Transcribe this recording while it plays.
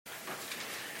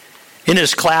In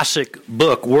his classic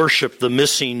book, Worship, the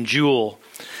Missing Jewel,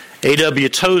 A.W.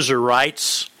 Tozer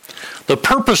writes, "The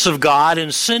purpose of God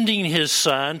in sending His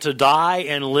Son to die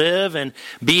and live and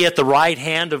be at the right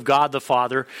hand of God the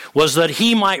Father was that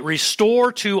He might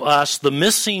restore to us the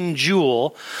missing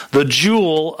jewel, the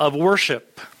jewel of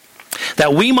worship.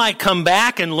 That we might come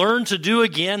back and learn to do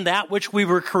again that which we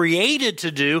were created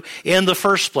to do in the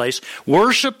first place.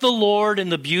 Worship the Lord in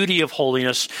the beauty of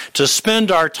holiness, to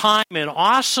spend our time in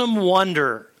awesome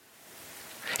wonder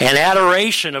and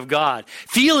adoration of God,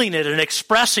 feeling it and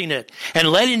expressing it,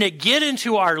 and letting it get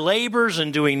into our labors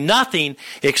and doing nothing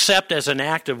except as an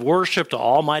act of worship to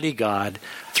Almighty God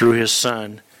through His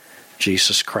Son,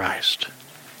 Jesus Christ."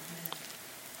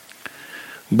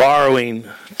 Borrowing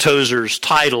Tozer's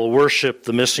title, Worship,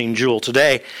 the Missing Jewel,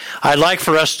 today I'd like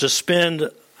for us to spend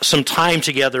some time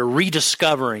together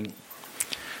rediscovering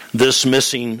this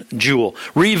missing jewel,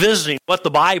 revisiting what the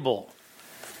Bible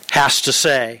has to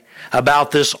say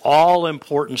about this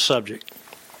all-important subject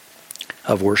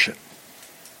of worship.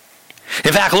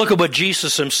 In fact, look at what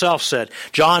Jesus Himself said.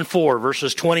 John 4,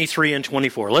 verses 23 and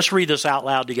 24. Let's read this out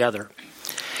loud together.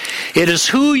 "It is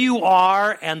who you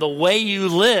are and the way you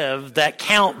live that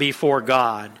count before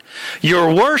God.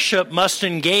 Your worship must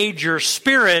engage your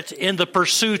spirit in the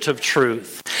pursuit of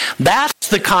truth. That's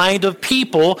the kind of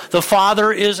people the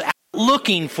Father is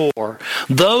looking for.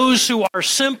 Those who are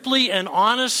simply and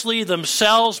honestly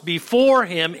themselves before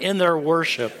Him in their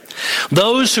worship.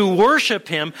 Those who worship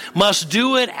Him must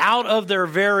do it out of their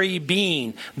very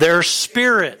being, their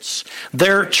spirits,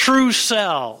 their true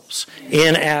selves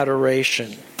in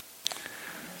adoration."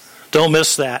 Don't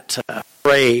miss that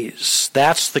phrase.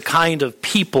 That's the kind of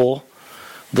people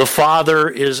the Father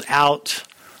is out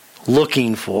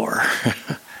looking for.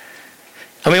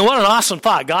 I mean, what an awesome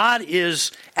thought. God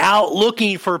is out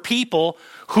looking for people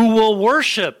who will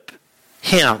worship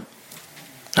Him.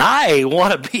 I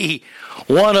want to be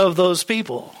one of those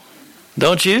people.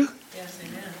 Don't you? Yes,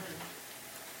 amen.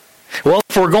 Well,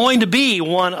 if we're going to be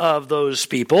one of those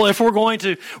people, if we're going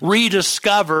to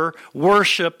rediscover,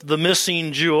 worship the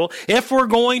missing jewel, if we're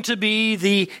going to be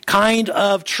the kind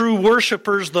of true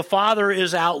worshipers the Father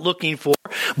is out looking for,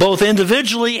 both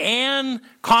individually and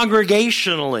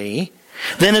congregationally,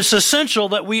 then it's essential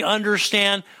that we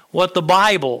understand what the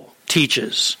Bible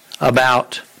teaches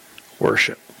about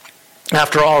worship.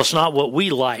 After all, it's not what we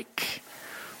like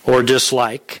or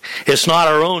dislike. It's not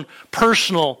our own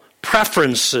personal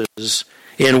preferences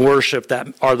in worship that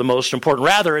are the most important.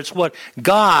 Rather, it's what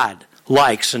God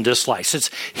likes and dislikes.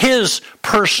 It's His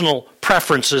personal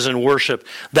preferences in worship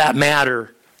that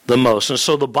matter the most. And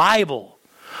so the Bible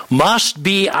must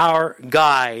be our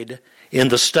guide in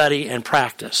the study and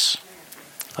practice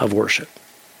of worship.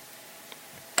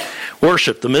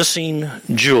 Worship, the missing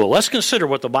jewel. Let's consider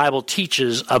what the Bible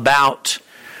teaches about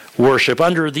worship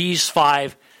under these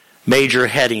 5 major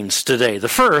headings today. The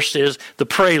first is the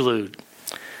prelude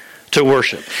to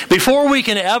worship. Before we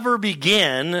can ever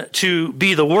begin to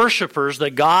be the worshipers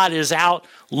that God is out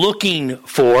looking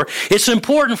for, it's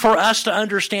important for us to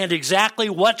understand exactly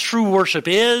what true worship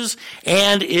is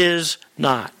and is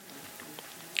not.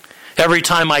 Every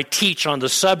time I teach on the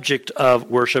subject of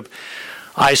worship,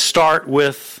 I start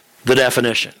with the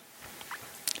definition.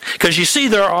 Because you see,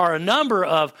 there are a number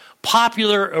of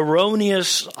popular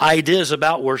erroneous ideas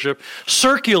about worship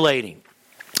circulating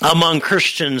among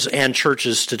Christians and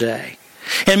churches today.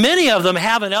 And many of them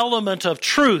have an element of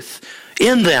truth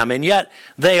in them, and yet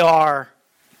they are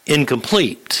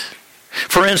incomplete.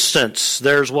 For instance,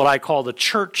 there's what I call the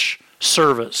church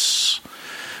service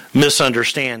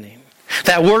misunderstanding.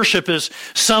 That worship is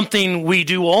something we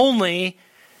do only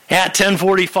at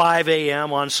 10:45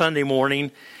 a.m. on Sunday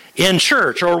morning in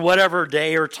church, or whatever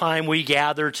day or time we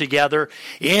gather together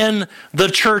in the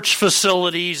church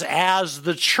facilities as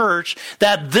the church,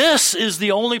 that this is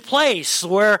the only place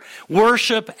where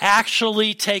worship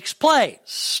actually takes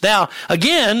place. Now,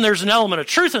 again, there's an element of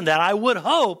truth in that. I would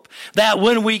hope that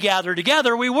when we gather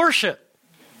together, we worship.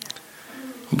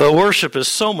 But worship is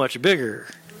so much bigger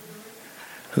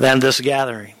than this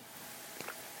gathering.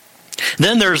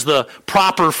 Then there's the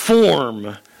proper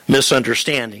form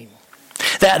misunderstanding.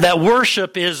 That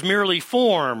worship is merely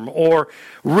form or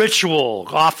ritual,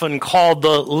 often called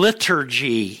the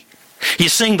liturgy. You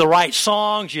sing the right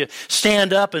songs, you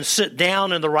stand up and sit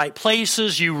down in the right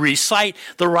places, you recite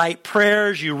the right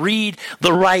prayers, you read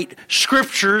the right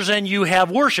scriptures, and you have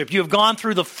worship. You have gone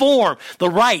through the form, the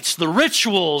rites, the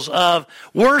rituals of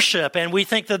worship, and we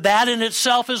think that that in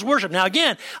itself is worship. Now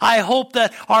again, I hope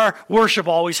that our worship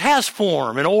always has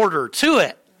form and order to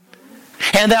it,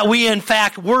 and that we in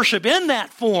fact worship in that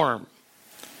form.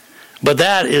 But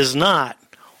that is not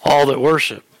all that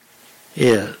worship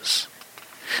is.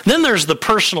 Then there's the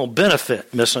personal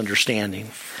benefit misunderstanding.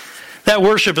 That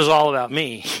worship is all about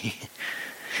me.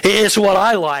 It's what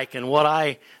I like and what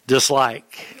I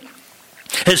dislike.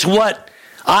 It's what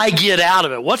I get out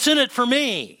of it. What's in it for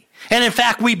me? And in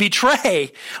fact, we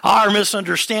betray our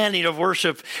misunderstanding of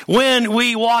worship when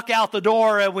we walk out the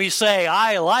door and we say,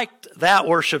 I liked that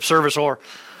worship service, or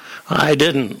I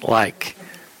didn't like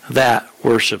that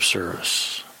worship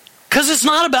service. Because it's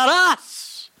not about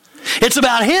us. It's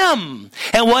about Him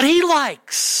and what He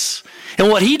likes and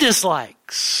what He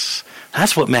dislikes.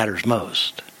 That's what matters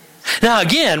most. Now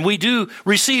again, we do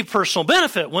receive personal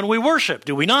benefit when we worship,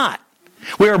 do we not?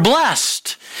 We are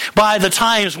blessed by the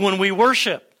times when we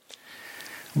worship.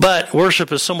 But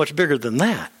worship is so much bigger than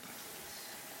that.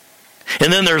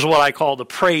 And then there's what I call the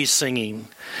praise singing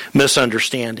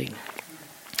misunderstanding.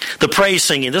 The praise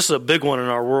singing, this is a big one in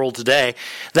our world today,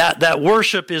 that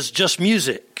worship is just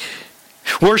music.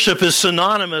 Worship is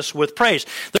synonymous with praise.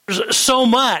 There's so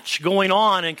much going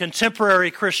on in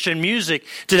contemporary Christian music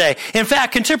today. In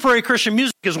fact, contemporary Christian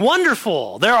music is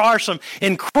wonderful. There are some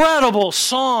incredible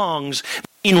songs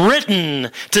being written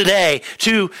today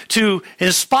to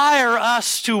inspire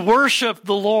us to worship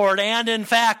the Lord. And in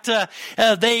fact,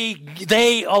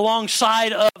 they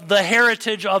alongside of the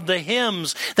heritage of the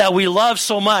hymns that we love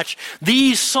so much,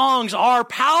 these songs are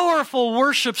powerful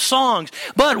worship songs.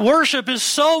 But worship is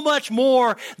so much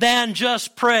more than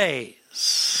just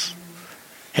praise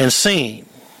and singing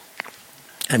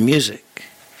and music.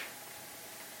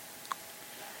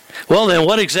 Well then,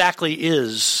 what exactly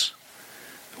is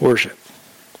worship?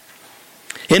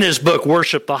 In his book,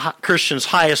 Worship, the Christian's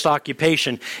Highest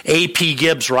Occupation, A.P.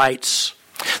 Gibbs writes,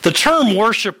 the term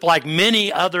worship, like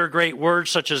many other great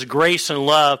words such as grace and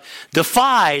love,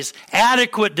 defies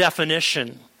adequate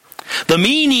definition. The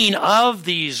meaning of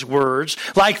these words,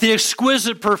 like the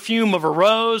exquisite perfume of a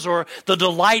rose or the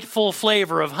delightful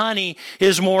flavor of honey,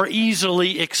 is more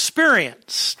easily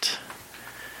experienced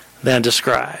than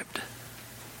described.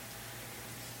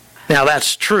 Now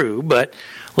that's true, but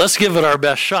let's give it our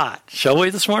best shot, shall we,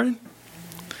 this morning?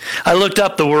 I looked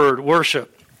up the word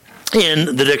worship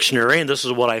in the dictionary, and this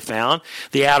is what I found.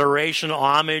 The adoration,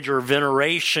 homage, or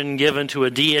veneration given to a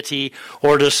deity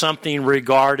or to something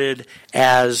regarded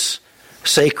as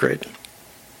sacred.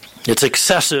 It's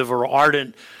excessive or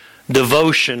ardent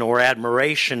devotion or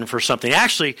admiration for something.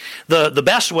 Actually, the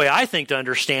best way I think to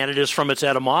understand it is from its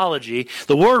etymology.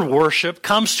 The word worship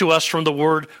comes to us from the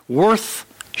word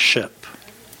worthship.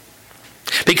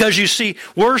 Because you see,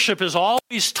 worship is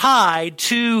always tied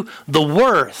to the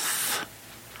worth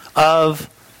of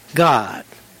God.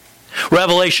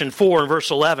 Revelation 4 and verse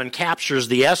 11 captures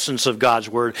the essence of God's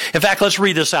word. In fact, let's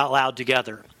read this out loud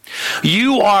together.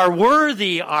 You are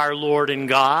worthy, our Lord and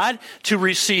God, to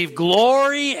receive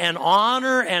glory and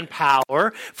honor and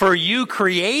power, for you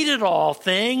created all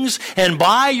things, and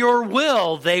by your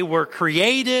will they were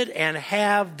created and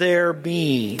have their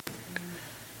being.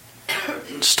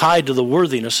 It's tied to the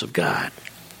worthiness of God.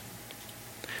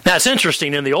 Now it's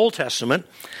interesting, in the Old Testament,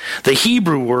 the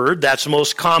Hebrew word that's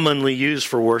most commonly used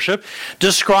for worship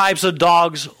describes a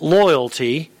dog's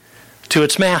loyalty to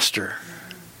its master.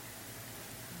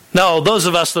 No, those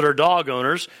of us that are dog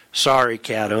owners, sorry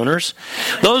cat owners,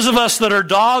 those of us that are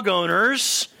dog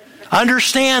owners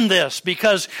understand this,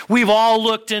 because we've all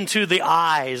looked into the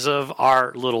eyes of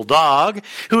our little dog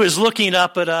who is looking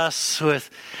up at us with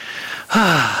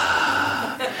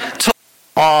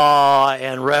awe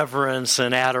and reverence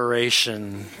and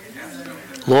adoration,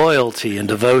 loyalty and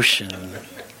devotion.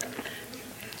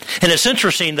 And it's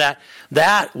interesting that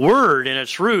that word in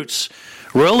its roots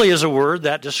really is a word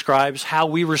that describes how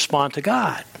we respond to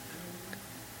God,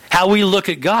 how we look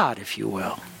at God, if you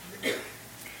will.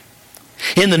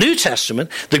 In the New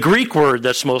Testament, the Greek word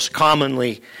that's most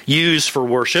commonly used for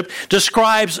worship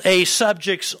describes a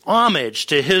subject's homage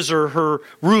to his or her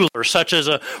ruler, such as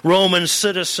a Roman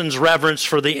citizen's reverence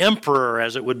for the emperor,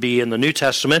 as it would be in the New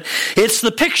Testament. It's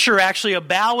the picture, actually, of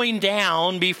bowing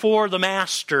down before the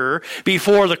master,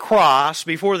 before the cross,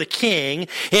 before the king.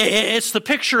 It's the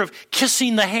picture of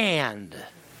kissing the hand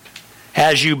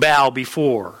as you bow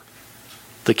before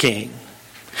the king.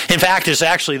 In fact, it's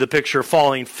actually the picture of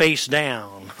falling face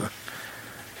down,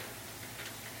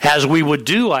 as we would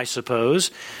do, I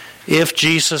suppose, if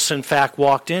Jesus in fact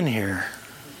walked in here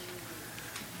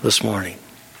this morning.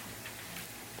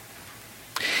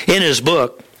 In his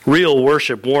book, Real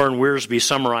Worship, Warren Wiersbe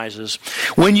summarizes,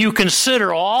 when you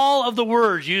consider all of the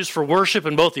words used for worship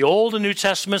in both the Old and New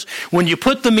Testaments, when you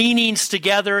put the meanings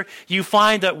together, you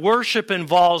find that worship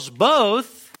involves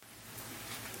both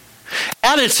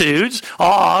Attitudes,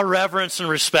 awe, reverence, and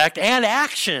respect, and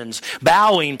actions,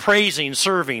 bowing, praising,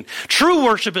 serving. True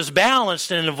worship is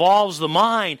balanced and involves the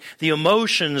mind, the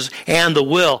emotions, and the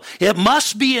will. It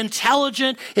must be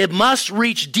intelligent, it must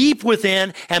reach deep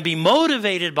within and be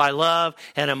motivated by love,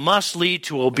 and it must lead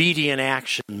to obedient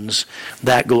actions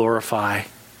that glorify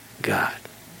God.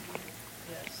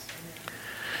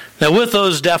 Now, with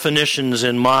those definitions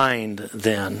in mind,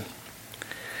 then,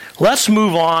 let's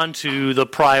move on to the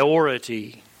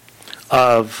priority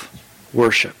of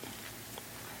worship.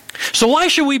 So why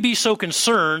should we be so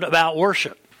concerned about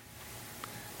worship?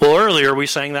 Well, earlier we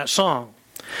sang that song.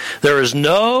 There is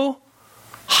no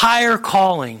higher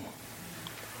calling,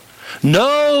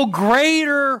 no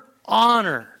greater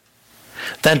honor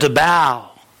than to bow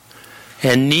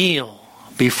and kneel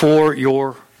before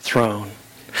your throne.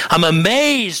 I'm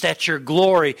amazed at your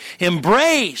glory,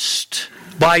 embraced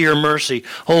by your mercy.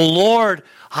 O Lord,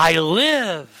 I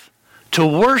live to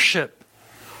worship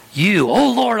you.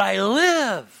 O Lord, I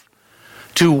live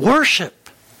to worship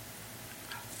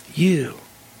you.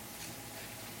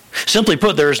 Simply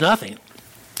put, there is nothing,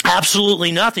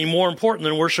 absolutely nothing more important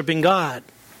than worshiping God.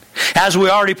 As we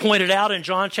already pointed out in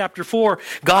John chapter 4,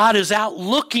 God is out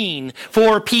looking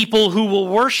for people who will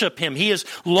worship Him. He is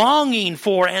longing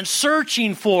for and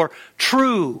searching for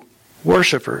true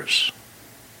worshipers.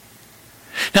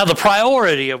 Now, the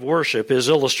priority of worship is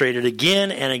illustrated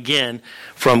again and again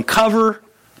from cover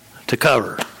to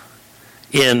cover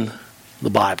in the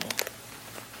Bible.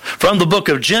 From the book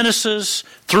of Genesis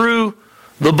through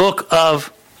the book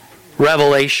of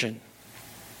Revelation.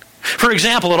 For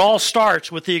example, it all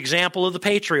starts with the example of the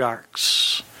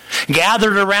patriarchs.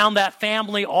 Gathered around that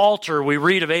family altar, we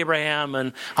read of Abraham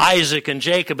and Isaac and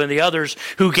Jacob and the others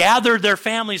who gathered their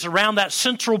families around that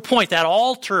central point, that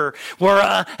altar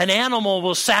where an animal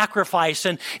was sacrificed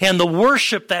and the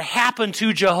worship that happened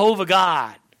to Jehovah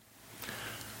God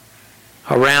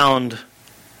around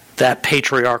that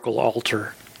patriarchal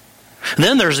altar. And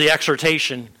then there's the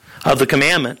exhortation of the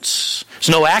commandments. It's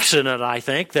no accident, I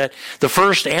think, that the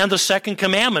first and the second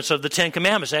commandments of the Ten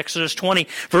Commandments, Exodus 20,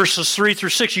 verses 3 through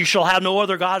 6, you shall have no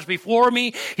other gods before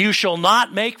me. You shall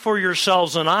not make for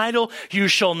yourselves an idol. You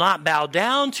shall not bow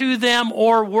down to them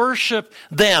or worship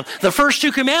them. The first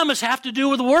two commandments have to do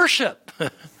with worship.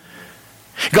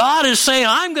 God is saying,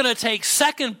 I'm going to take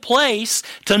second place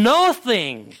to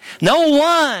nothing, no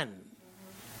one.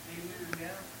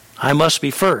 I must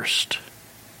be first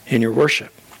in your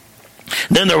worship.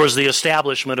 Then there was the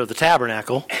establishment of the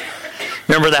tabernacle.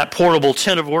 Remember that portable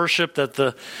tent of worship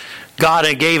that God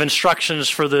gave instructions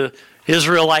for the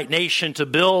Israelite nation to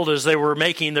build as they were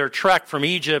making their trek from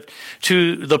Egypt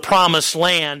to the promised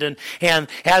land. And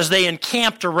as they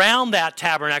encamped around that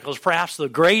tabernacle is perhaps the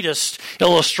greatest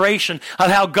illustration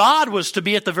of how God was to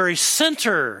be at the very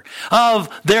center of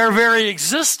their very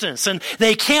existence. And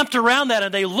they camped around that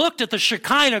and they looked at the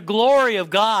Shekinah glory of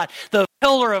God, the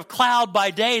pillar of cloud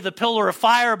by day, the pillar of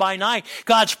fire by night,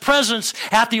 God's presence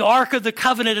at the Ark of the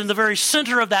Covenant in the very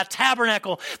center of that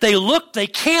tabernacle. They looked, they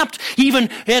camped even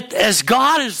as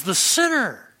God is the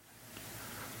center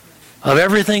of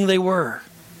everything they were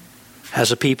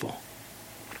as a people.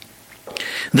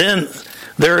 Then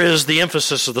there is the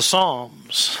emphasis of the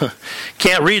Psalms.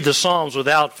 Can't read the Psalms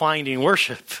without finding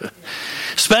worship.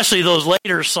 Especially those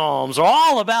later Psalms are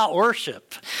all about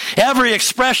worship. Every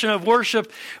expression of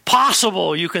worship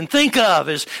possible you can think of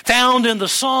is found in the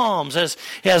Psalms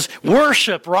as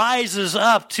worship rises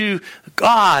up to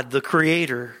God, the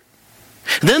Creator.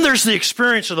 And then there's the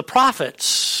experience of the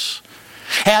prophets.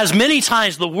 As many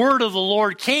times the word of the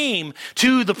Lord came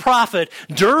to the prophet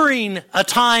during a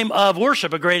time of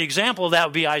worship. A great example of that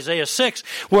would be Isaiah 6,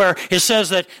 where it says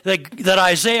that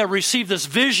Isaiah received this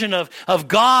vision of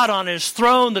God on his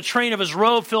throne, the train of his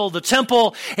robe filled the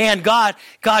temple, and God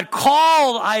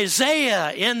called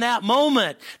Isaiah in that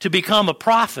moment to become a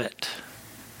prophet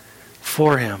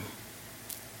for him.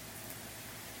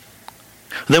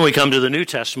 Then we come to the New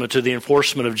Testament, to the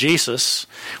enforcement of Jesus.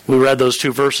 We read those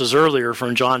two verses earlier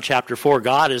from John chapter 4.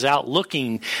 God is out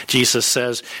looking, Jesus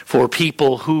says, for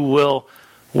people who will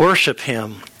worship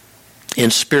Him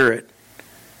in spirit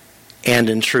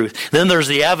and in truth. Then there's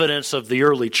the evidence of the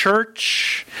early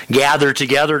church gathered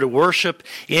together to worship.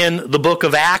 In the book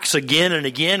of Acts, again and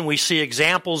again, we see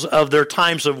examples of their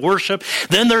times of worship.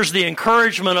 Then there's the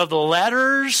encouragement of the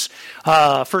letters.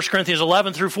 1 Corinthians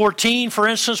 11 through 14, for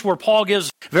instance, where Paul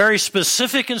gives very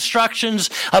specific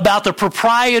instructions about the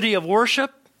propriety of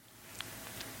worship.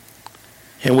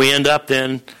 And we end up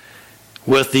then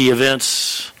with the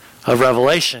events of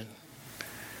Revelation.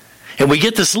 And we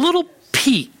get this little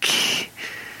peek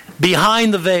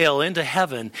behind the veil into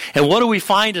heaven. And what do we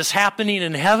find is happening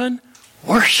in heaven?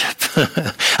 Worship.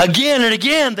 Again and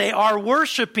again, they are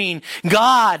worshiping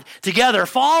God together,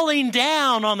 falling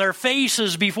down on their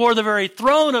faces before the very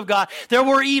throne of God. There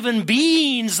were even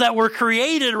beings that were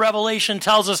created, Revelation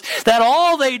tells us, that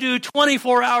all they do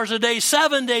 24 hours a day,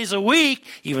 7 days a week,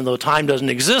 even though time doesn't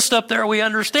exist up there, we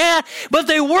understand, but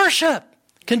they worship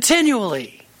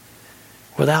continually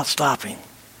without stopping.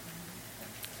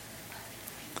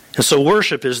 And so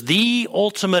worship is the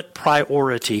ultimate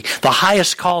priority, the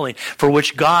highest calling for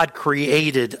which God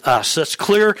created us. That's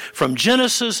clear from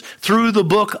Genesis through the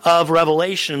book of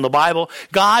Revelation in the Bible.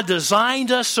 God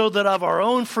designed us so that of our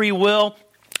own free will,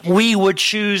 we would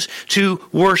choose to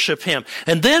worship Him.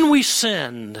 And then we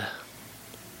sinned.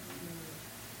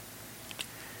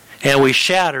 And we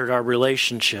shattered our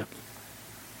relationship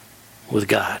with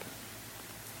God.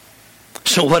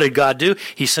 So what did God do?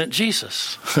 He sent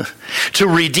Jesus to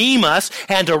redeem us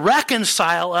and to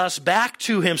reconcile us back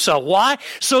to Himself. Why?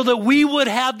 So that we would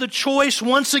have the choice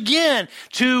once again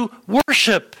to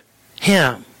worship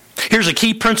Him. Here's a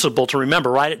key principle to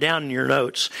remember. Write it down in your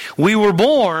notes. We were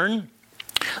born,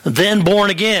 then born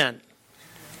again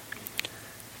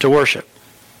to worship.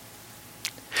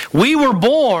 We were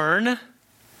born,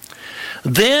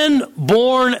 then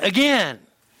born again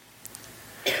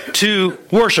to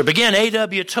worship. Again,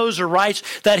 A.W. Tozer writes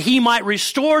that he might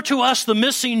restore to us the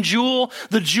missing jewel,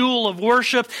 the jewel of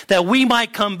worship, that we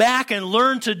might come back and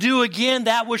learn to do again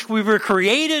that which we were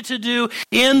created to do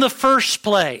in the first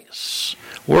place.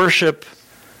 Worship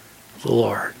the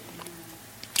Lord.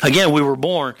 Again, we were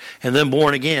born and then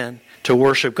born again to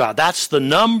worship God. That's the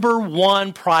number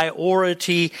one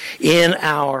priority in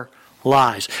our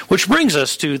lives. Which brings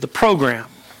us to the program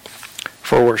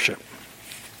for worship.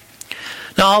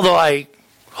 Now, although I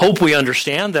hope we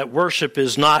understand that worship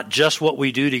is not just what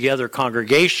we do together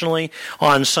congregationally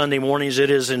on Sunday mornings, it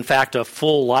is in fact a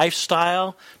full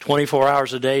lifestyle, 24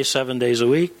 hours a day, 7 days a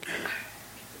week.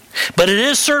 But it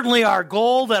is certainly our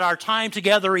goal that our time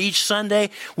together each Sunday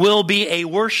will be a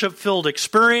worship-filled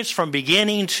experience from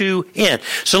beginning to end.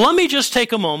 So let me just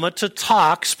take a moment to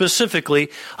talk specifically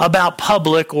about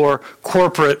public or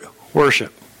corporate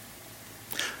worship.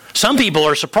 Some people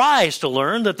are surprised to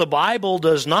learn that the Bible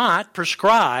does not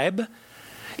prescribe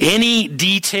any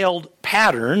detailed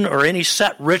pattern or any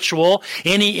set ritual,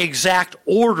 any exact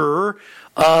order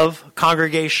of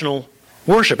congregational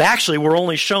worship. Actually, we're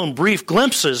only shown brief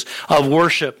glimpses of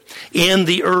worship in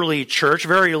the early church.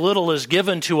 Very little is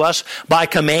given to us by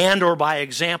command or by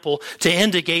example to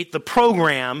indicate the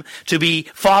program to be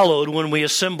followed when we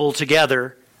assemble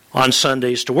together on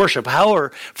Sundays to worship.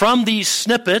 However, from these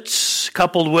snippets,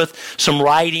 coupled with some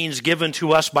writings given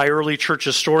to us by early church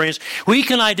historians, we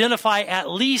can identify at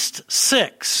least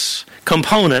 6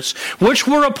 components which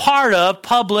were a part of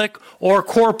public or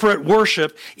corporate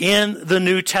worship in the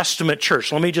New Testament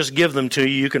church. Let me just give them to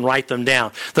you. You can write them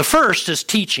down. The first is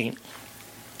teaching.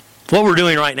 What we're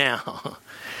doing right now.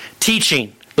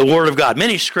 Teaching the Word of God.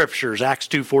 Many scriptures, Acts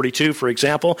 2:42, for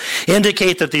example,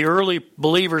 indicate that the early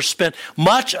believers spent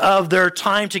much of their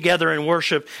time together in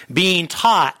worship being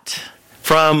taught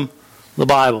from the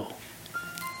Bible.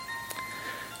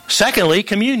 Secondly,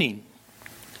 communing.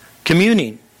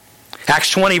 Communing.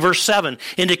 Acts 20, verse 7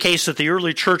 indicates that the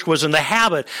early church was in the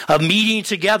habit of meeting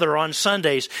together on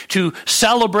Sundays to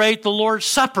celebrate the Lord's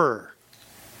Supper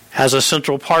as a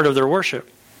central part of their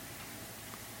worship.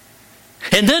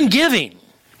 And then giving.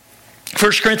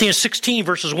 1 Corinthians 16,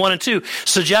 verses 1 and 2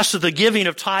 suggests that the giving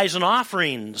of tithes and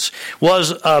offerings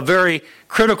was a very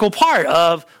critical part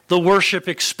of the worship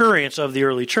experience of the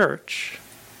early church.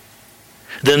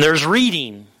 Then there's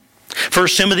reading. 1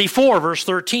 Timothy 4, verse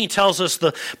 13 tells us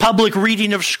the public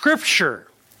reading of Scripture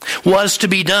was to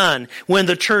be done when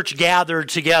the church gathered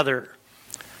together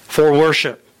for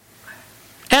worship.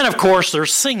 And of course,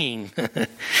 there's singing.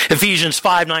 Ephesians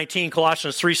 5:19,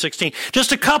 Colossians 3:16.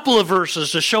 Just a couple of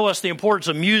verses to show us the importance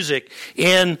of music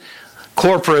in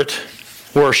corporate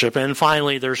worship. And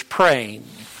finally, there's praying.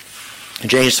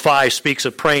 James 5 speaks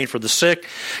of praying for the sick,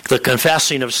 the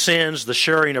confessing of sins, the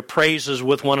sharing of praises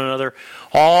with one another.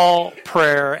 All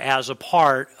prayer as a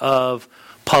part of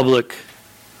public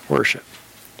worship.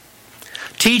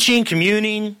 Teaching,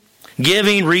 communing,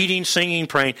 giving, reading, singing,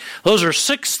 praying. Those are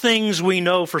 6 things we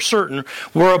know for certain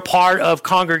were a part of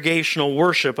congregational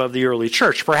worship of the early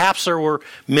church. Perhaps there were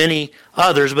many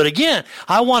others. But again,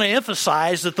 I want to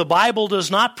emphasize that the Bible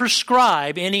does not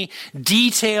prescribe any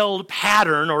detailed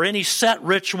pattern or any set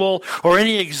ritual or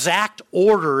any exact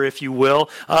order, if you will,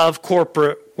 of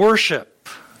corporate worship.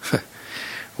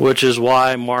 Which is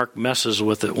why Mark messes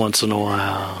with it once in a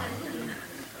while.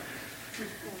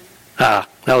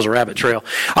 That was a rabbit trail.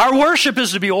 Our worship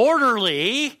is to be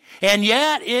orderly, and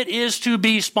yet it is to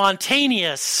be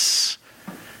spontaneous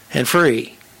and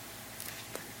free.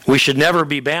 We should never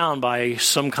be bound by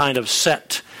some kind of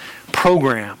set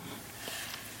program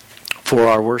for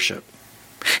our worship.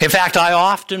 In fact, I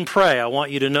often pray, I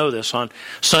want you to know this, on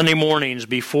Sunday mornings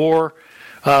before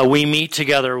we meet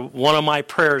together. One of my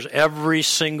prayers every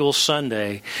single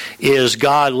Sunday is,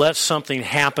 God, let something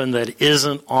happen that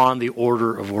isn't on the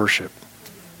order of worship.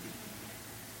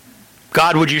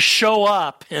 God, would you show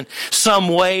up in some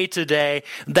way today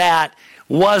that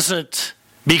wasn't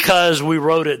because we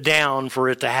wrote it down for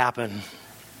it to happen?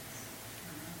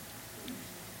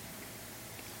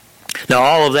 Now,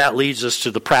 all of that leads us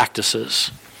to the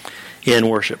practices in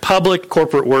worship. Public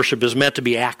corporate worship is meant to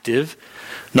be active,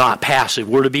 not passive.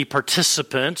 We're to be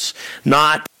participants,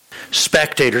 not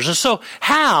spectators. And so,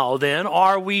 how then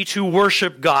are we to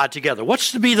worship God together?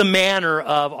 What's to be the manner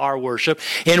of our worship?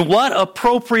 In what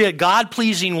appropriate,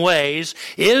 God-pleasing ways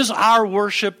is our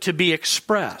worship to be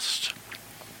expressed?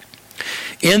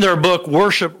 In their book,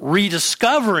 Worship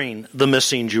Rediscovering the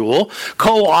Missing Jewel,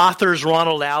 co-authors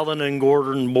Ronald Allen and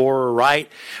Gordon Moore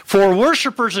write, for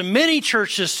worshipers in many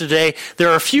churches today,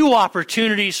 there are few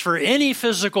opportunities for any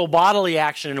physical bodily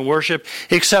action in worship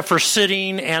except for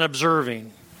sitting and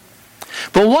observing.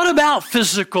 But what about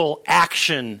physical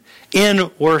action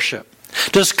in worship?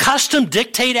 Does custom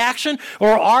dictate action,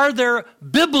 or are there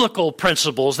biblical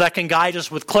principles that can guide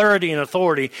us with clarity and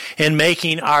authority in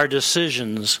making our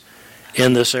decisions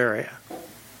in this area?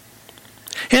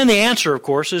 And the answer, of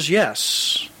course, is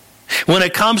yes. When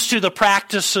it comes to the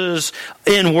practices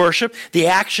in worship, the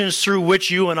actions through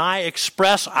which you and I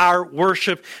express our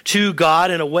worship to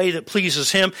God in a way that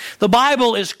pleases Him, the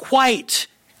Bible is quite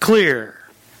clear.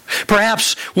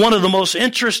 Perhaps one of the most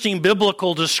interesting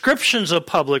biblical descriptions of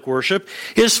public worship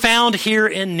is found here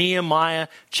in Nehemiah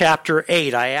chapter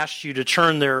 8. I asked you to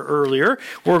turn there earlier.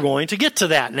 We're going to get to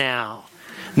that now.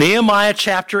 Nehemiah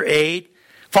chapter 8.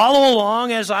 Follow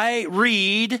along as I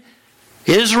read.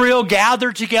 Israel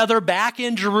gathered together back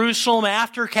in Jerusalem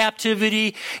after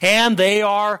captivity, and they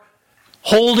are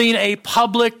holding a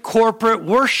public corporate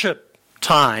worship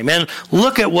time. And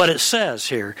look at what it says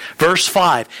here. Verse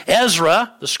 5.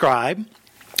 Ezra, the scribe,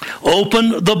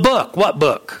 opened the book. What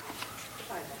book?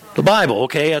 The Bible.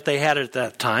 Okay, they had it at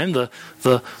that time, the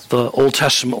Old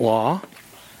Testament law.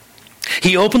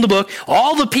 He opened the book.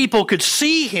 All the people could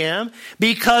see him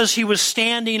because he was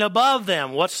standing above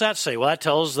them. What's that say? Well, that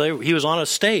tells he was on a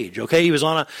stage, okay? He was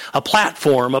on a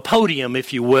platform, a podium,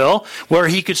 if you will, where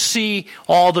he could see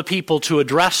all the people to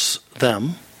address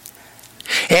them.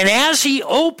 And as he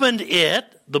opened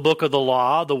it, the book of the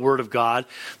law, the Word of God,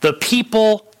 the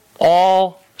people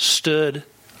all stood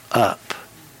up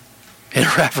in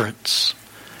reverence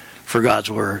for God's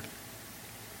Word.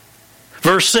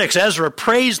 Verse 6, Ezra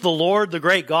praised the Lord, the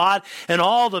great God, and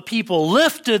all the people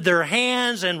lifted their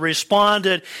hands and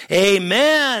responded,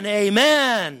 Amen,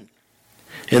 Amen.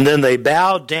 And then they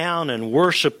bowed down and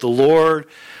worshiped the Lord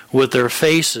with their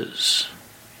faces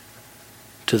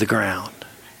to the ground.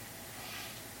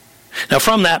 Now,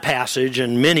 from that passage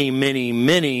and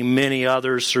many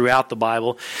others throughout the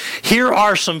Bible, here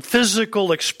are some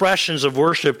physical expressions of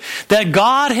worship that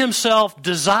God Himself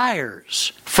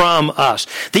desires from us.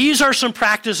 These are some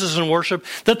practices in worship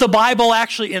that the Bible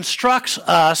actually instructs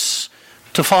us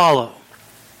to follow.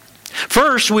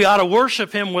 First, we ought to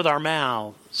worship Him with our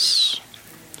mouths.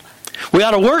 We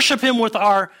ought to worship Him with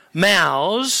our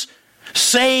mouths,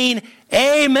 saying,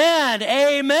 Amen,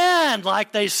 amen,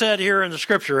 like they said here in the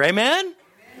Scripture. Amen?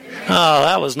 Oh,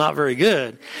 that was not very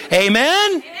good.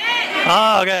 Amen?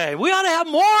 Okay, we ought to have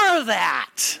more of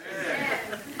that.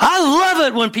 I love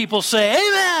it when people say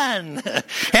amen.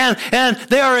 And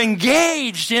they are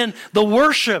engaged in the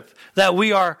worship that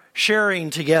we are sharing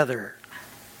together.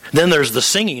 Then there's the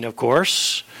singing, of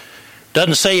course.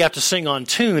 Doesn't say you have to sing on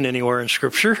tune anywhere in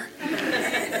Scripture.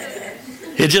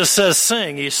 It just says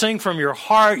sing. You sing from your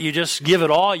heart. You just give it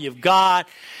all you've got.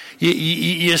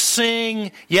 You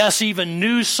sing, yes, even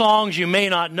new songs you may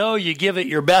not know. You give it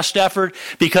your best effort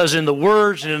because in the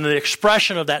words and in the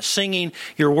expression of that singing,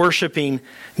 you're worshiping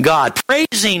God,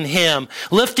 praising Him,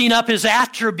 lifting up His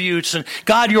attributes. And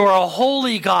God, you are a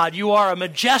holy God. You are a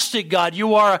majestic God.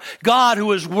 You are a God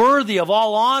who is worthy of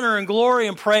all honor and glory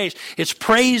and praise. It's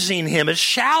praising Him. It's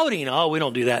shouting. Oh, we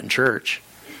don't do that in church.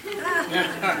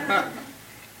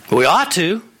 We ought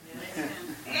to.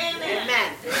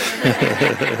 Amen.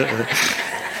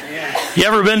 You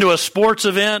ever been to a sports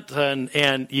event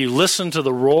and you listen to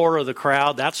the roar of the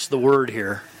crowd? That's the word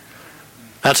here.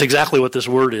 That's exactly what this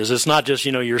word is. It's not just,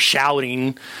 you're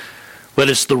shouting But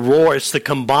it's the roar, it's the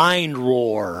combined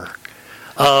roar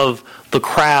of the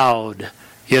crowd,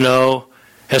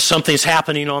 as something's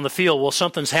happening on the field. Well,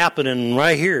 something's happening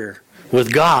right here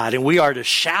with God, and we are to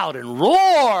shout and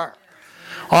roar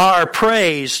our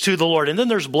praise to the Lord. And then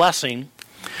there's blessing,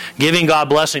 giving God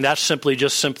blessing. That's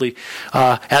simply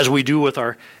as we do with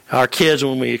our kids,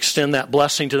 when we extend that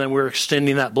blessing to them, we're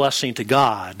extending that blessing to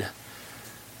God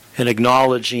and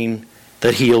acknowledging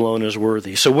that He alone is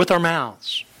worthy. So with our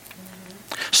mouths.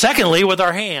 Secondly, with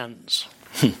our hands.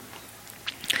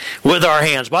 With our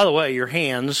hands. By the way, your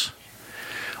hands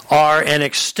are an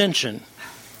extension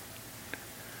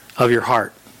of your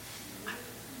heart.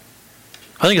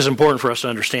 I think it's important for us to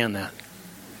understand that.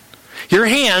 Your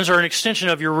hands are an extension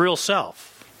of your real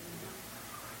self.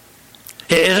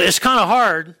 It's kind of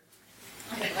hard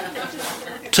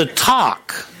to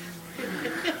talk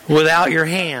without your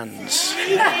hands.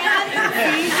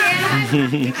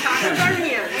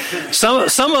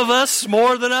 Some of us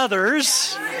more than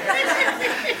others.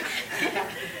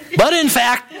 But in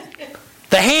fact,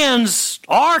 the hands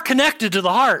are connected to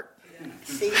the heart.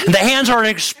 The hands are an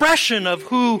expression of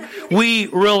who we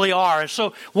really are. And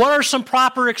so what are some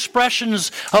proper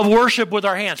expressions of worship with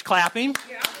our hands? Clapping.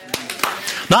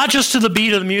 Not just to the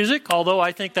beat of the music, although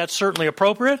I think that's certainly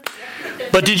appropriate.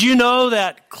 But did you know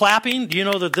that clapping, do you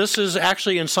know that this is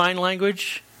actually in sign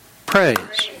language? Praise.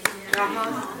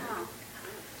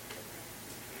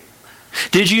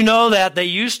 Did you know that they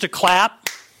used to clap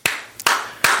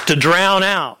to drown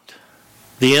out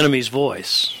the enemy's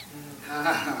voice?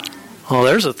 Oh,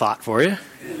 there's a thought for you.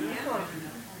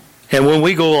 And when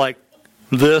we go like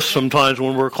this sometimes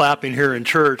when we're clapping here in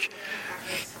church,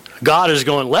 God is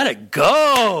going, let it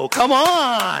go. Come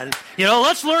on.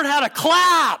 Let's learn how to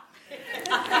clap.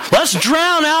 Let's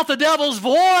drown out the devil's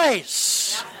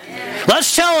voice.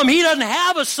 Let's tell him he doesn't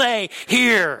have a say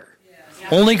here.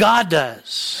 Only God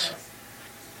does.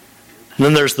 And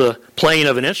then there's the playing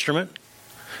of an instrument.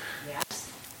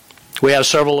 We have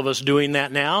several of us doing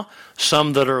that now.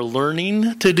 Some that are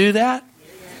learning to do that.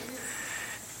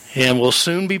 And will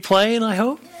soon be playing, I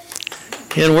hope,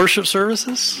 in worship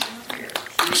services.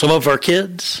 Some of our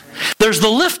kids. There's the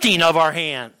lifting of our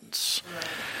hands.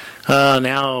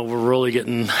 Now we're really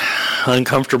getting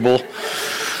uncomfortable.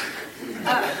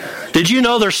 Did you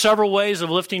know there's several ways of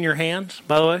lifting your hands,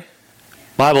 by the way?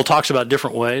 The Bible talks about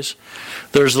different ways.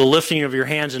 There's the lifting of your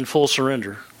hands in full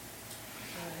surrender.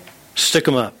 Stick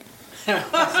them up.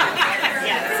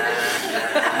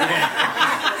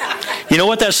 You know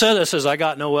what that says? It says, I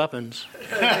got no weapons.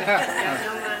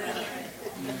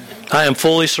 I am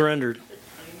fully surrendered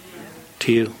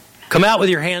to you. Come out with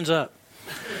your hands up.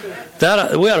 We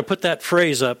ought to put that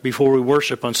phrase up before we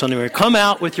worship on Sunday morning. Come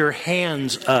out with your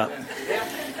hands up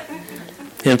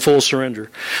in full surrender.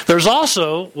 There's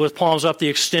also, with palms up, the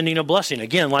extending of blessing.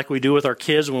 Again, like we do with our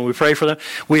kids when we pray for them,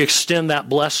 we extend that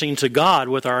blessing to God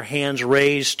with our hands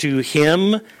raised to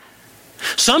Him.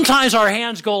 Sometimes our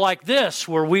hands go like this,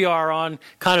 where we are on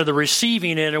kind of the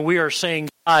receiving end, and we are saying,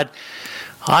 God,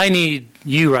 I need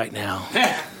you right now.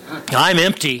 I'm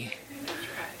empty,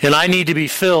 and I need to be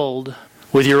filled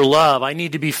with your love. I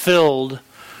need to be filled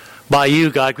by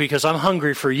you, God, because I'm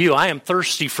hungry for you. I am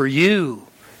thirsty for you,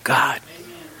 God.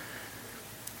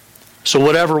 So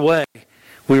whatever way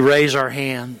we raise our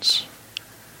hands,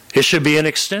 it should be an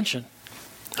extension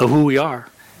of who we are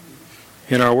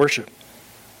in our worship.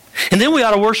 And then we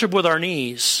ought to worship with our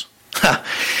knees.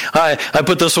 I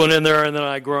put this one in there and then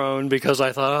I groaned because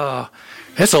I thought,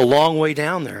 it's a long way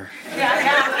down there.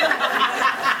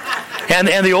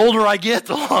 And the older I get,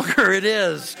 the longer it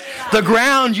is. The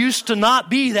ground used to not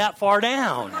be that far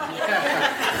down.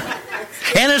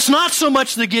 And it's not so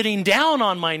much the getting down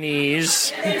on my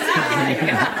knees.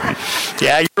 Yeah,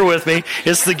 you're with me.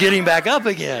 It's the getting back up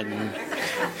again.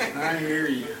 I hear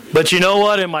you. But you know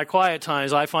what? In my quiet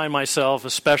times, I find myself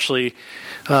especially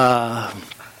on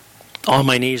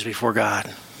my knees before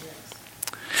God.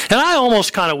 And I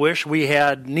almost kind of wish we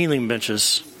had kneeling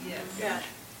benches.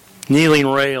 Kneeling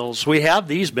rails. We have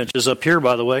these benches up here,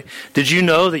 by the way. Did you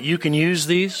know that you can use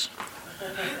these?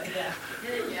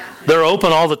 They're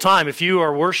open all the time. If you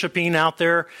are worshiping out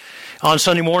there on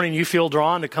Sunday morning, you feel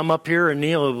drawn to come up here and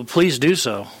kneel, please do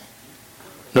so.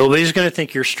 Nobody's going to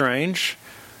think you're strange.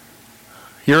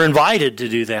 You're invited to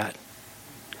do that.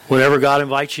 Whenever God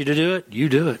invites you to do it, you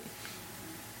do it.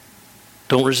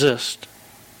 Don't resist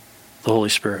the Holy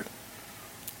Spirit.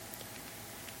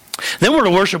 Then we're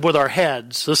to worship with our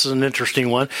heads. This is an interesting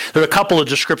one. There are a couple of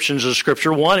descriptions of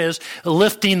Scripture. One is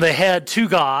lifting the head to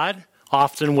God,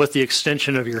 often with the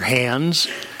extension of your hands.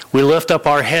 We lift up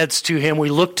our heads to Him. We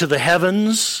look to the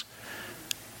heavens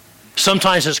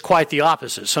Sometimes it's quite the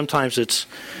opposite. Sometimes it's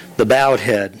the bowed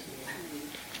head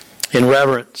in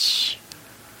reverence,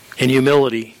 in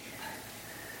humility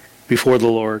before the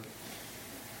Lord.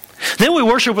 Then we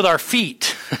worship with our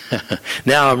feet.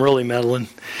 Now I'm really meddling.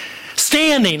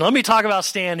 Standing. Let me talk about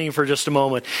standing for just a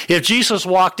moment. If Jesus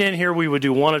walked in here, we would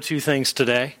do one of two things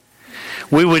today.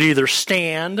 We would either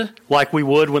stand like we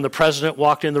would when the president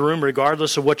walked in the room,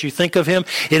 regardless of what you think of him.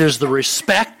 It is the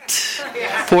respect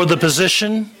for the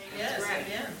position.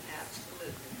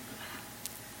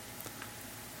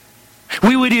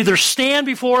 We would either stand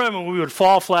before him, or we would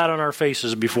fall flat on our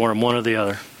faces before him, one or the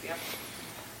other.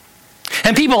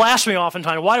 And people ask me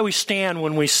oftentimes, why do we stand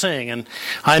when we sing? And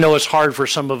I know it's hard for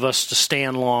some of us to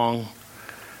stand long.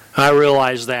 I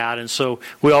realize that, and so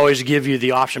we always give you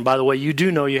the option. By the way, you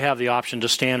do know you have the option to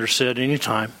stand or sit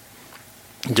anytime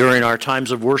during our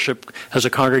times of worship as a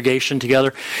congregation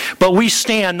together. But we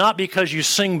stand not because you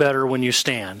sing better when you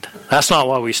stand. That's not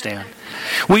why we stand.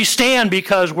 We stand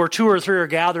because where two or three are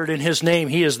gathered in His name,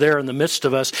 He is there in the midst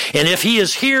of us. And if He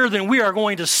is here, then we are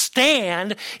going to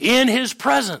stand in His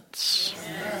presence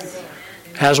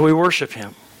as we worship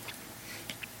Him.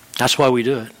 That's why we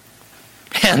do it.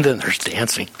 And then there's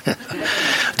dancing.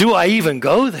 Do I even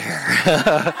go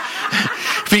there?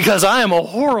 Because I am a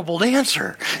horrible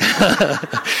dancer.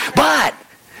 But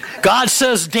God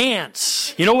says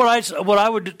dance. You know what I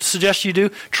would suggest you do?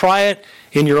 Try it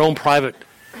in your own private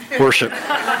worship.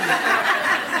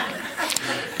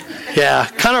 Yeah,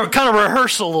 kind of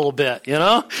rehearse a little bit, you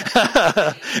know?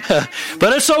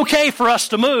 But it's okay for us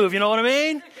to move, you know what I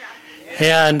mean?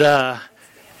 And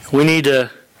we need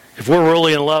to, if we're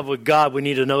really in love with God, we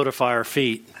need to notify our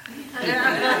feet.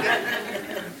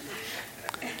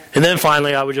 And then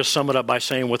finally, I would just sum it up by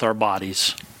saying with our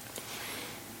bodies.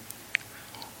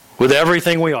 With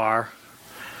everything we are.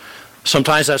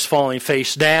 Sometimes that's falling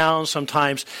face down.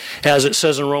 Sometimes, as it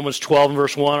says in Romans 12 and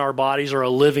verse 1, our bodies are a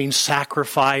living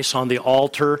sacrifice on the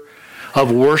altar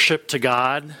of worship to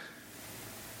God.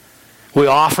 We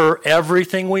offer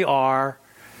everything we are,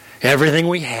 everything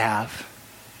we have,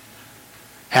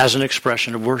 as an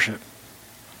expression of worship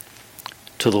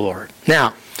to the Lord.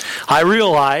 Now, I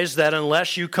realize that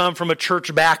unless you come from a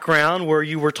church background where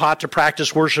you were taught to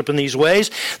practice worship in these ways,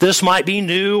 this might be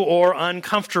new or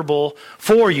uncomfortable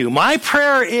for you. My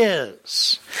prayer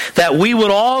is that we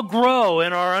would all grow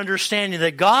in our understanding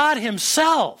that God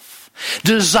Himself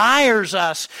desires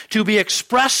us to be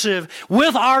expressive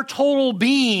with our total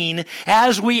being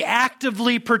as we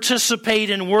actively participate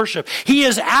in worship. He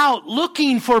is out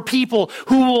looking for people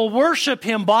who will worship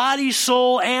Him body,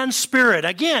 soul, and spirit.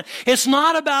 Again, it's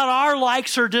not about our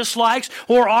likes or dislikes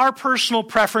or our personal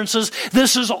preferences.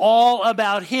 This is all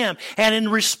about Him. And in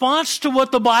response to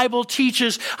what the Bible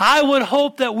teaches, I would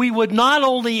hope that we would not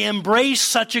only embrace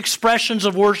such expressions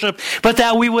of worship, but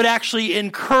that we would actually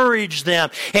encourage them.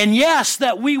 And yes,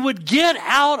 that we would get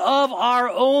out of our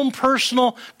own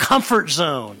personal comfort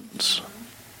zones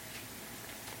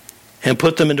and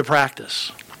put them into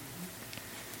practice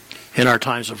in our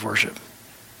times of worship.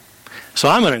 So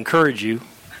I'm going to encourage you,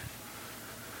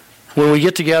 when we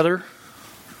get together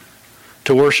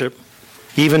to worship,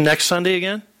 even next Sunday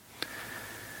again,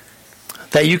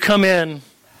 that you come in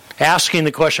asking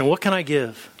the question, what can I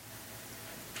give?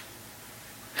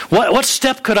 What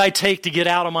step could I take to get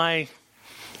out of my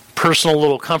personal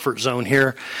little comfort zone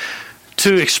here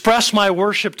to express my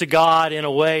worship to God in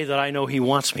a way that I know He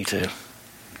wants me to?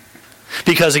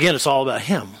 Because again, it's all about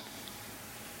Him.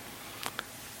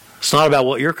 It's not about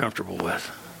what you're comfortable with.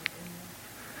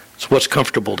 It's what's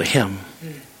comfortable to Him.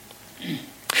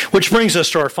 Which brings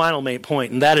us to our final main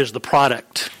point, and that is the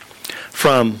product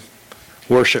from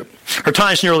worship. Our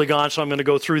time's nearly gone, so I'm going to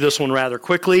go through this one rather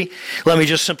quickly. Let me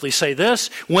just simply say this.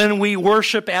 When we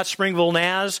worship at Springville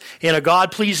Naz in a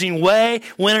God-pleasing way,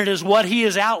 when it is what He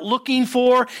is out looking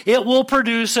for, it will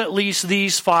produce at least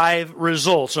these 5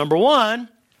 results. Number 1,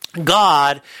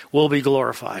 God will be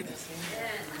glorified.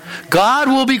 God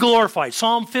will be glorified.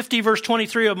 Psalm 50 verse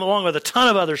 23, along with a ton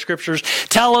of other scriptures,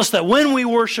 tell us that when we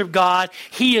worship God,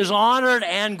 He is honored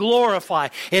and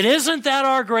glorified. And isn't that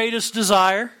our greatest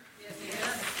desire?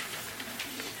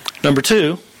 Number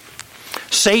 2,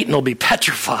 Satan will be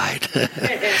petrified.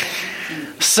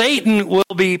 Satan will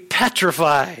be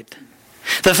petrified.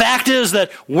 The fact is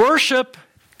that worship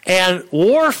and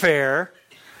warfare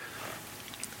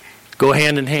go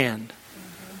hand in hand.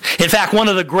 In fact, one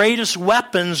of the greatest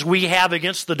weapons we have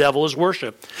against the devil is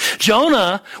worship.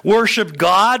 Jonah worshiped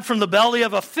God from the belly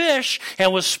of a fish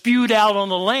and was spewed out on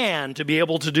the land to be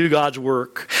able to do God's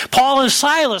work. Paul and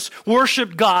Silas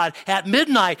worshiped God at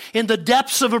midnight in the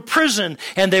depths of a prison,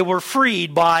 and they were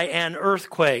freed by an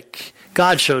earthquake.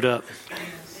 God showed up.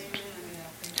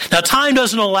 Now, time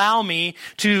doesn't allow me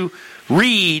to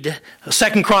read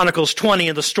 2 Chronicles 20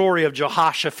 and the story of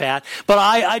Jehoshaphat, but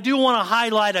I do want to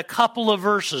highlight a couple of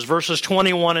verses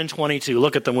 21 and 22.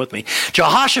 Look at them with me.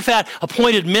 Jehoshaphat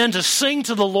appointed men to sing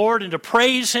to the Lord and to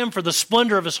praise Him for the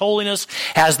splendor of His holiness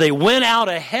as they went out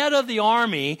ahead of the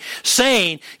army,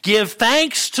 saying, "Give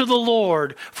thanks to the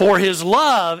Lord, for His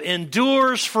love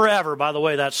endures forever." By the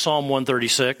way, that's Psalm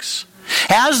 136.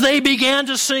 As they began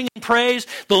to sing and praise,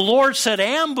 the Lord set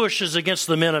ambushes against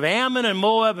the men of Ammon and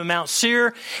Moab and Mount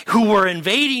Seir, who were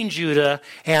invading Judah,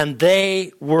 and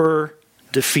they were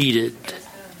defeated.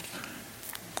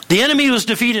 The enemy was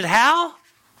defeated how?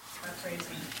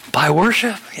 By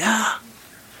worship, yeah.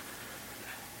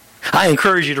 I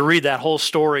encourage you to read that whole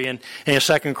story in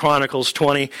 2 Chronicles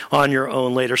 20 on your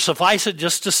own later. Suffice it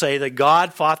just to say that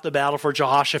God fought the battle for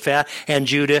Jehoshaphat and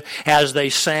Judah as they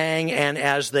sang and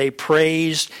as they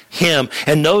praised Him.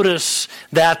 And notice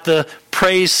that the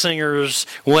praise singers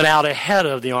went out ahead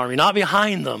of the army, not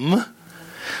behind them,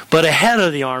 but ahead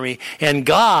of the army, and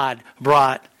God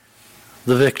brought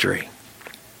the victory.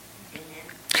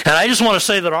 And I just want to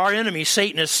say that our enemy,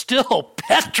 Satan, is still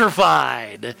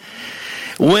petrified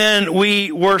when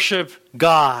we worship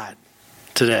God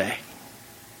today.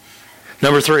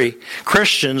 Number 3,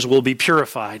 Christians will be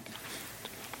purified.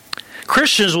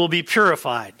 Christians will be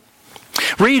purified.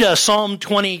 Read Psalm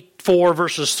 24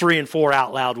 verses 3 and 4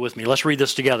 out loud with me. Let's read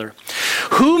this together.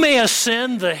 Who may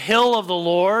ascend the hill of the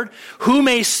Lord? Who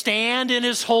may stand in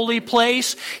His holy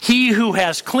place? He who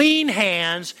has clean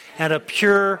hands and a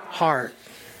pure heart.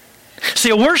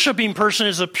 See, a worshiping person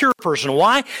is a pure person.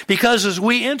 Why? Because as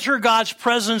we enter God's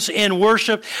presence in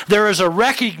worship, there is a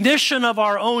recognition of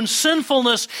our own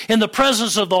sinfulness in the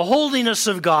presence of the holiness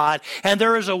of God, and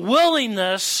there is a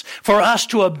willingness for us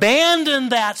to abandon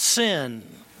that sin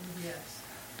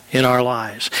in our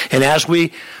lives. And as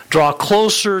we draw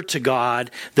closer to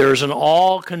God, there is an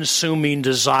all-consuming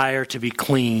desire to be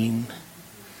clean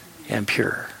and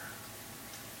pure.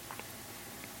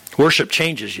 Worship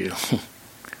changes you.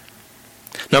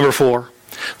 Number 4,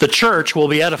 the church will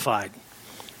be edified.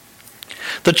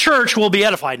 The church will be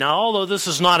edified. Now, although this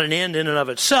is not an end in and of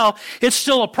itself, it's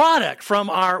still a product from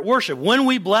our worship. When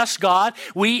we bless God,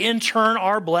 we in turn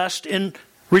are blessed in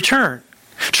return.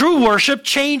 True worship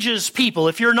changes people.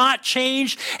 If you're not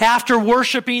changed after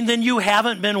worshiping, then you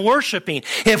haven't been worshiping.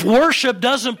 If worship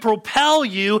doesn't propel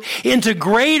you into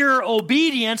greater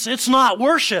obedience, it's not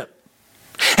worship.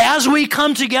 As we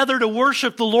come together to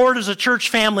worship the Lord as a church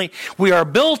family, we are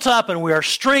built up and we are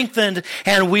strengthened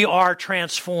and we are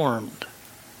transformed.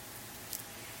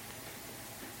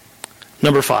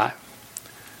 Number 5,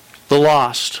 the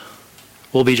lost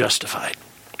will be justified.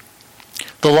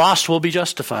 The lost will be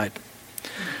justified.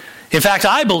 In fact,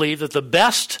 I believe that the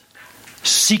best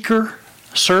seeker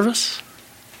service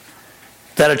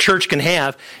that a church can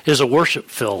have is a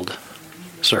worship-filled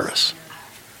service.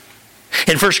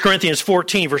 In 1 Corinthians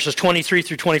 14, verses 23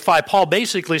 through 25, Paul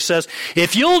basically says,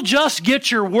 if you'll just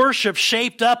get your worship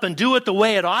shaped up and do it the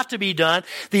way it ought to be done,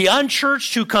 the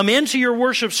unchurched who come into your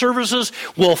worship services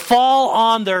will fall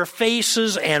on their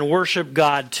faces and worship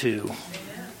God too.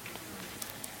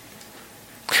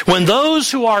 When those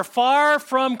who are far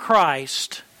from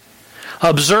Christ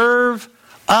observe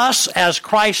us as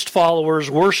Christ followers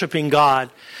worshiping God,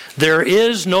 there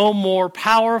is no more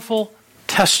powerful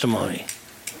testimony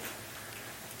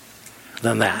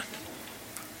than that.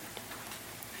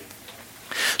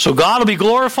 So God will be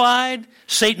glorified,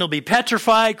 Satan will be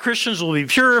petrified, Christians will be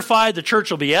purified, the church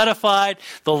will be edified,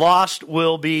 the lost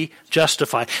will be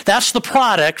justified. That's the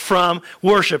product from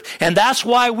worship. And that's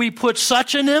why we put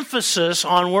such an emphasis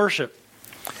on worship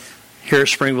here at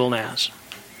Springville Naz.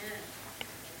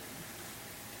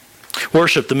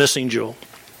 Worship, the missing jewel.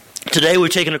 Today we've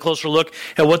taken a closer look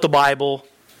at what the Bible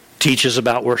teaches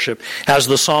about worship. As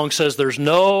the song says, there's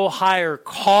no higher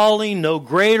calling, no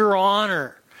greater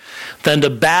honor than to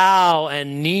bow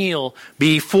and kneel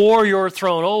before your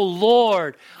throne. Oh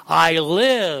Lord, I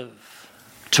live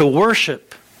to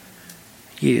worship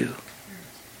you.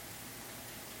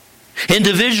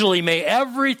 Individually, may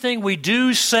everything we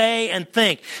do, say, and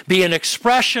think be an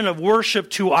expression of worship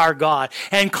to our God.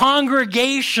 And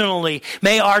congregationally,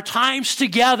 may our times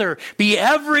together be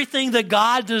everything that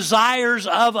God desires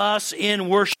of us in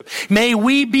worship. May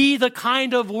we be the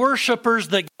kind of worshipers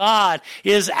that God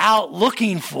is out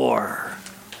looking for.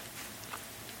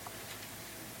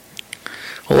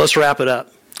 Well, let's wrap it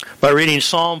up by reading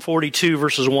Psalm 42,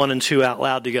 verses 1 and 2 out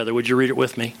loud together. Would you read it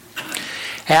with me?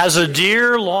 As a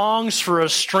deer longs for a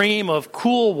stream of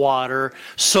cool water,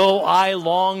 so I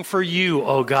long for you,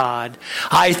 O God.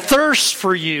 I thirst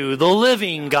for you, the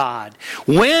living God.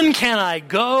 When can I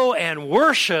go and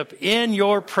worship in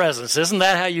your presence? Isn't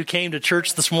that how you came to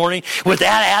church this morning? With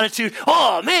that attitude?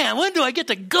 Oh man, when do I get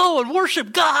to go and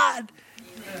worship God?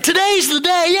 Today's the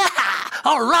day. Yeah.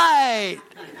 All right.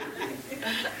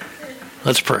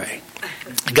 Let's pray.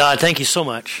 God, thank you so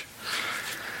much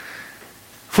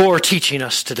for teaching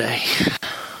us today.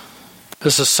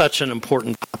 This is such an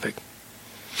important topic.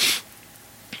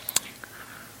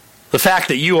 The fact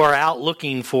that you are out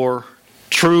looking for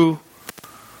true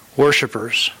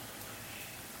worshipers.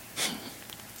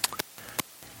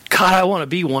 God, I want to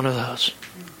be one of those.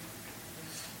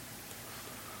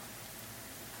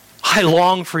 I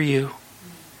long for you.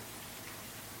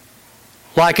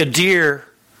 Like a deer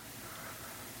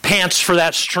pants for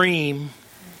that stream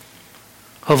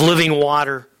of living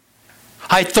water.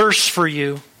 I thirst for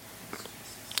you,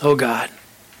 oh God.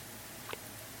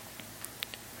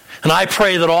 And I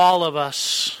pray that all of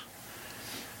us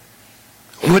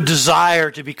would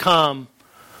desire to become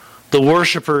the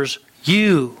worshipers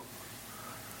you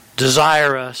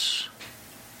desire us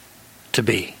to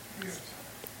be.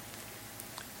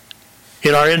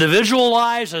 In our individual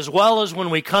lives as well as when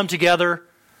we come together,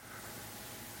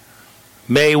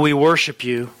 may we worship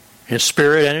you in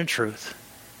spirit and in truth.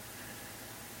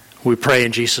 We pray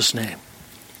in Jesus' name.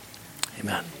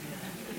 Amen.